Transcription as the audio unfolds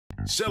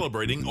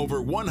Celebrating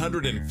over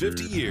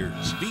 150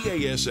 years,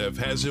 BASF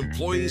has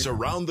employees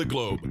around the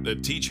globe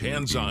that teach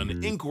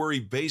hands-on,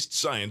 inquiry-based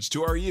science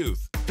to our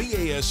youth.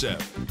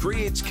 BASF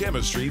creates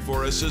chemistry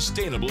for a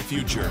sustainable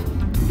future.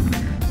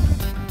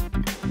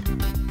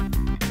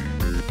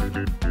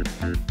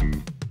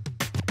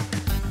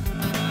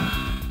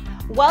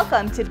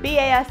 Welcome to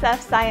BASF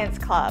Science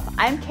Club.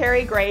 I'm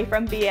Carrie Gray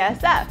from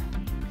BASF,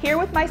 here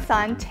with my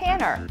son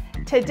Tanner.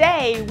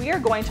 Today we are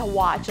going to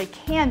watch a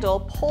candle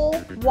pull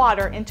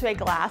water into a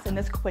glass in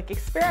this quick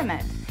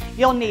experiment.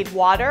 You'll need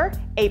water,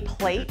 a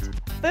plate,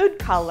 food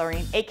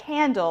coloring, a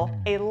candle,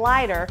 a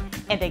lighter,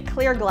 and a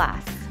clear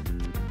glass.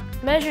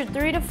 Measure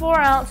 3 to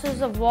 4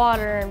 ounces of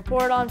water and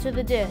pour it onto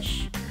the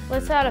dish.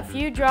 Let's add a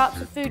few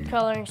drops of food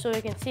coloring so we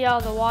can see how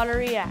the water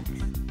reacts.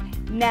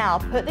 Now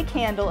put the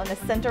candle in the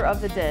center of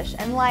the dish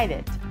and light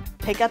it.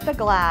 Pick up the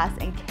glass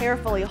and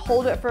carefully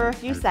hold it for a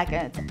few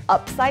seconds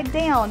upside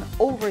down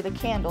over the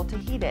candle to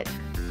heat it.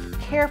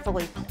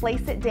 Carefully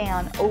place it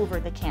down over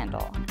the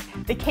candle.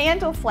 The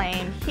candle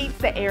flame heats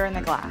the air in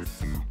the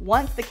glass.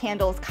 Once the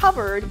candle is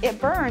covered,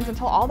 it burns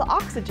until all the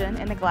oxygen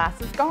in the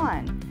glass is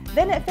gone.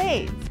 Then it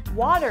fades.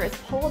 Water is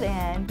pulled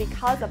in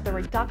because of the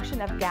reduction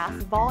of gas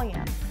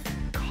volume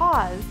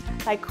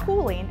caused by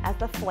cooling as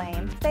the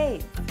flame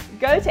fades.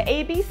 Go to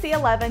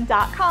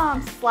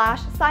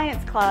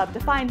abc11.com/science club to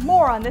find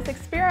more on this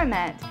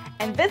experiment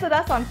and visit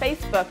us on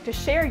Facebook to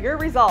share your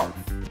results.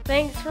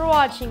 Thanks for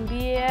watching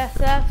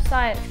BASF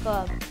Science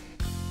Club.